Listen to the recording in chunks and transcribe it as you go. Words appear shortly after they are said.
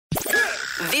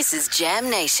This is Jam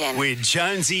Nation. With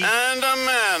Jonesy and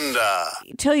Amanda.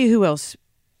 Tell you who else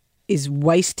is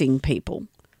wasting people,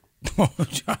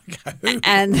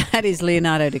 and that is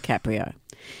Leonardo DiCaprio.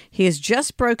 He has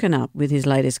just broken up with his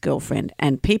latest girlfriend,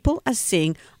 and people are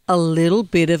seeing a little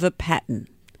bit of a pattern.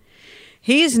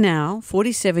 He is now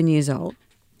 47 years old.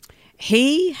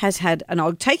 He has had, and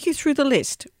I'll take you through the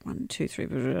list,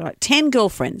 10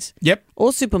 girlfriends. Yep.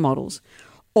 All supermodels,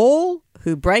 all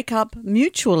who break up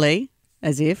mutually,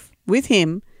 as if, with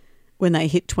him when they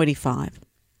hit 25.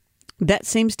 That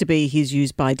seems to be his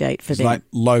use-by date for them. Like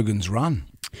Logan's Run.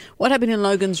 What happened in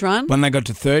Logan's Run? When they got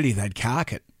to 30, they'd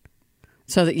cark it.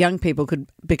 So that young people could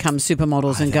become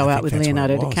supermodels and go out with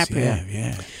Leonardo DiCaprio.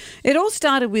 Yeah. It all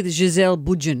started with Giselle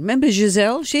Bundchen. Remember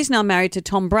Giselle? She's now married to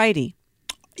Tom Brady.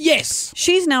 Yes.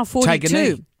 She's now 42. Take a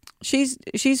knee.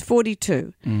 She's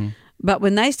 42. But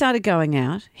when they started going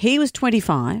out, he was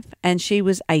 25 and she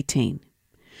was 18.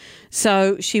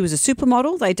 So she was a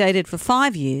supermodel. They dated for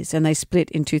 5 years and they split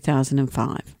in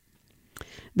 2005.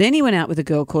 Then he went out with a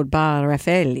girl called Bar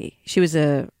Raffaelli. She was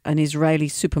an Israeli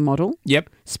supermodel. Yep.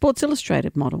 Sports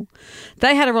Illustrated model.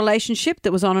 They had a relationship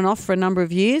that was on and off for a number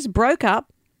of years, broke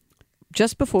up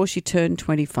just before she turned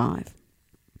 25.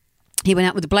 He went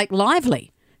out with Blake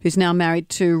Lively, who's now married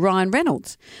to Ryan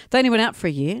Reynolds. They only went out for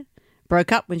a year,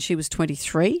 broke up when she was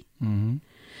 23.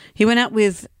 He went out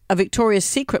with a Victoria's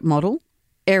Secret model,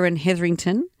 Erin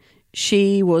Hetherington.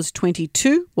 She was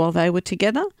 22 while they were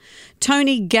together.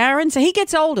 Tony Guerin, so he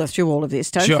gets older through all of this,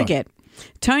 don't forget.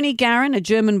 Tony Guerin, a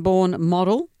German-born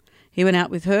model. He went out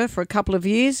with her for a couple of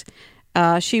years.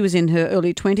 She was in her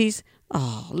early 20s.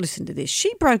 Oh, listen to this.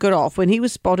 She broke it off when he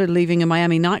was spotted leaving a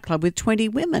Miami nightclub with 20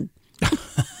 women.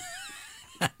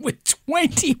 With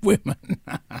 20 women.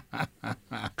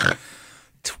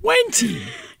 20?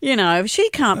 You know, if she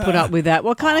can't put up with that,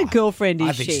 what kind of girlfriend is she?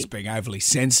 I think she's being overly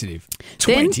sensitive.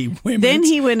 20 women. Then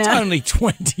he went out. It's only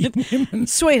 20 women.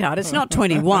 Sweetheart, it's not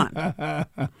 21.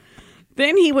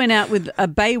 Then he went out with a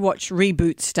Baywatch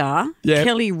reboot star,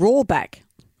 Kelly Rohrbach.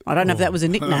 I don't know if that was a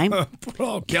nickname.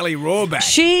 Oh, Kelly Rohrbach.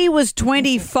 She was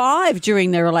 25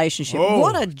 during their relationship.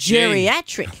 What a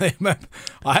geriatric.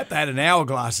 I hope they had an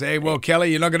hourglass there. Well, Kelly,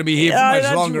 you're not going to be here for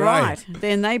much longer, right. eh?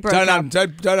 Then they broke up.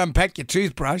 Don't unpack your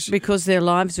toothbrush. Because their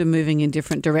lives were moving in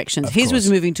different directions. His was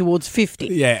moving towards 50.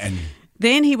 Yeah. And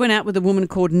then he went out with a woman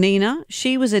called Nina.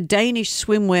 She was a Danish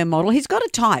swimwear model. He's got a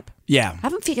type. Yeah. I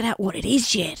haven't figured out what it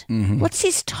is yet. What's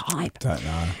his type? Don't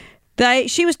know.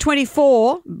 She was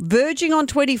 24, verging on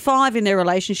 25 in their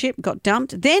relationship, got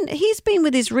dumped. Then he's been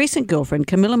with his recent girlfriend,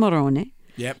 Camilla Morrone.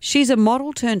 Yep. She's a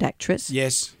model turned actress.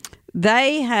 Yes.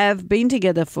 They have been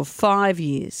together for 5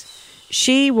 years.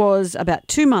 She was about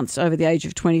 2 months over the age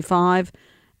of 25,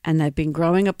 and they've been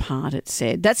growing apart, it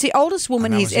said. That's the oldest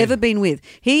woman he's ever been with.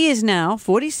 He is now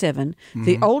 47.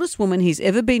 The oldest woman he's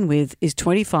ever been with is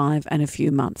 25 and a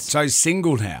few months. So he's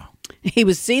single now. He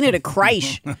was seen at a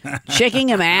creche, checking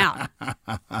him out.